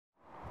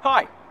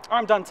Hi,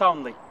 I'm Dan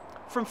Townley,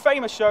 from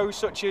famous shows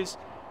such as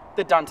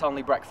the Dan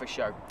Townley Breakfast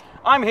Show.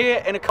 I'm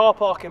here in a car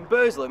park in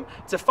Burslem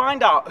to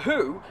find out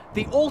who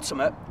the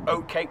ultimate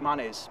oatcake man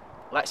is.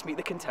 Let's meet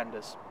the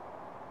contenders.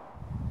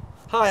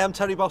 Hi, I'm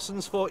Terry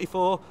Bossons,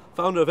 44,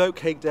 founder of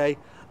Oatcake Day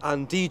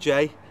and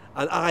DJ,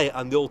 and I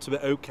am the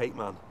ultimate oatcake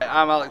man.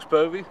 I'm Alex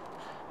Povey,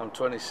 I'm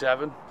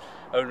 27,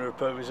 owner of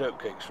Povey's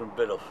Oatcakes from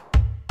Biddulph.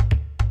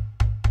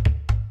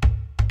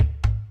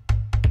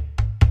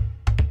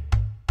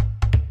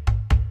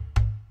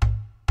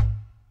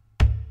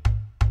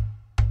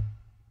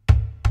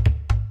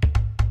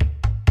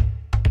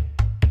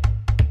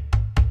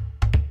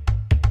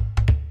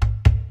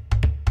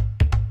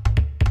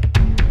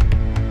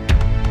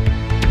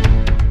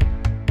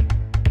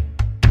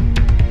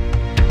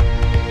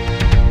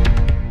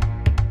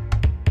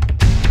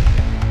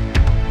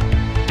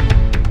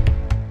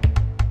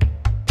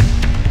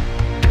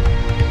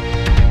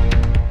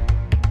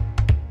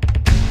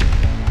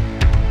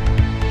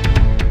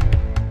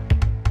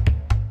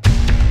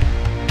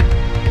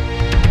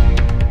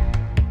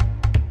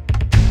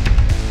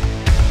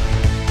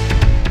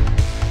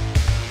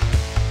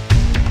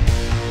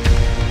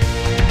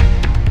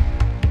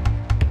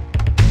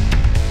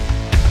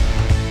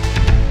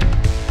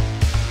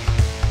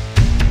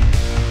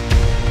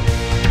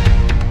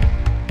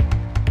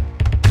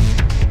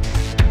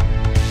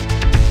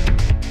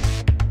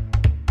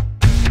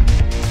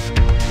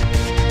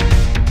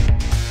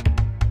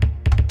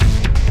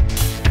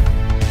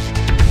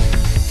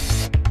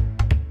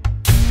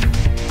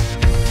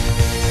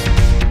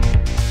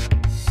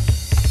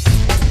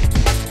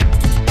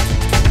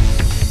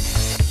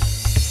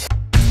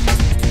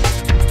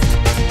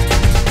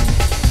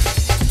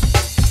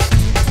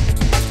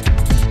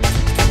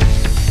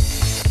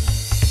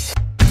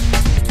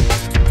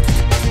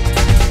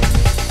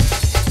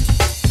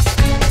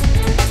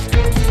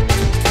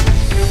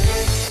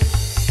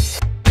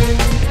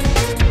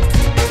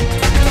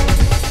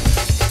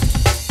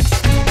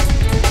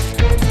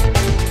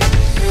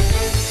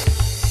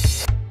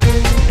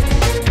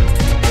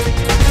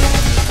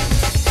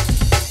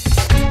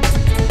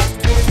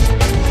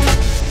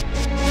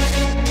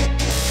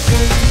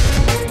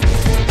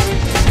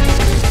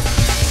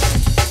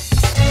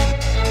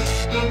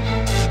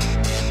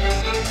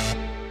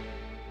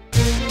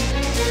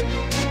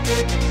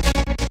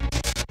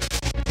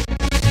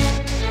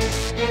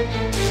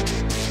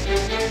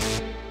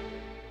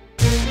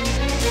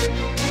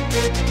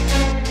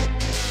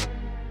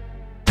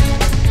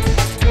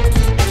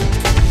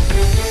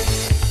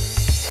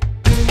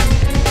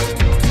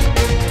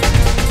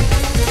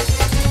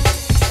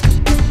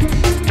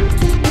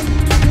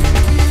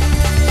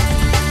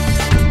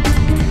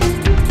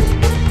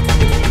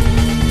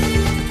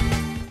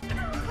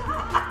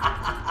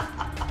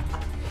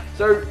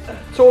 So,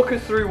 talk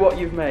us through what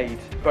you've made,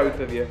 both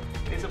of you.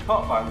 It's a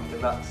pot bank,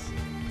 and that's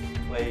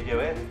where you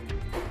go in,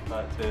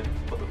 like to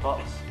put the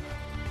pots.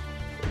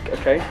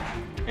 Okay.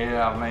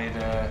 Here I've made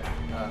an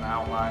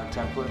outline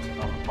template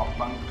of the pot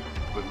bank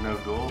with no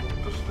door,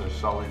 just a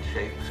solid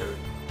shape so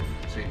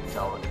you can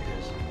tell what it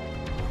is.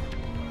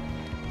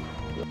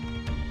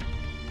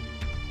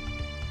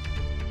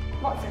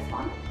 What's this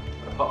one?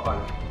 A pot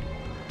bank.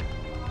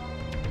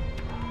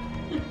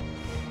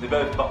 They're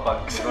both pot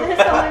banks. This one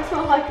looks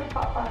more like a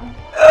pot bank.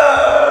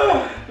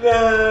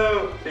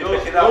 No! So you're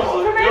picking that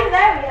one. From over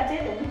there, I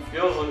didn't.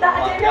 Yours looks That, I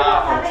like don't know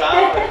what Eiffel that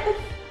Tower. is.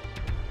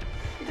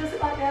 It does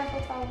look like the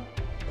Eiffel Tower.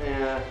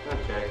 Yeah,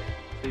 okay.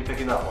 So you're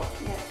picking that one?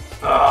 Yeah.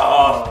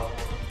 Oh.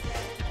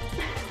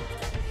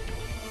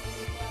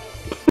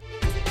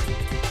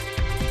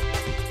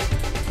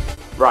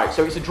 Right,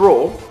 so it's a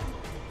draw.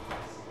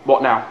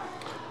 What now?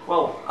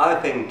 Well, I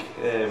think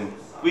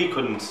we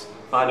couldn't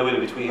find a winner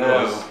between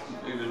us.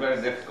 It was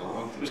very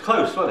difficult. It was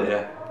close, wasn't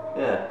it?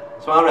 Yeah.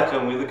 So I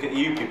reckon we look at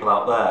you people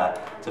out there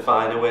to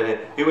find a winner.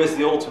 Who is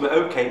the ultimate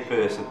oatcake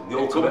person? The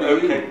ultimate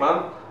oatcake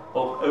man?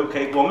 Or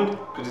oatcake woman?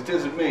 Because it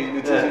isn't me and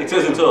It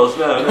isn't us,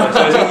 no.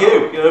 So is it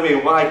you? You know what I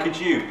mean? Why could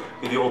you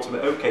be the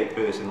ultimate oatcake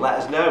person? Let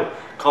us know.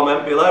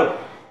 Comment below.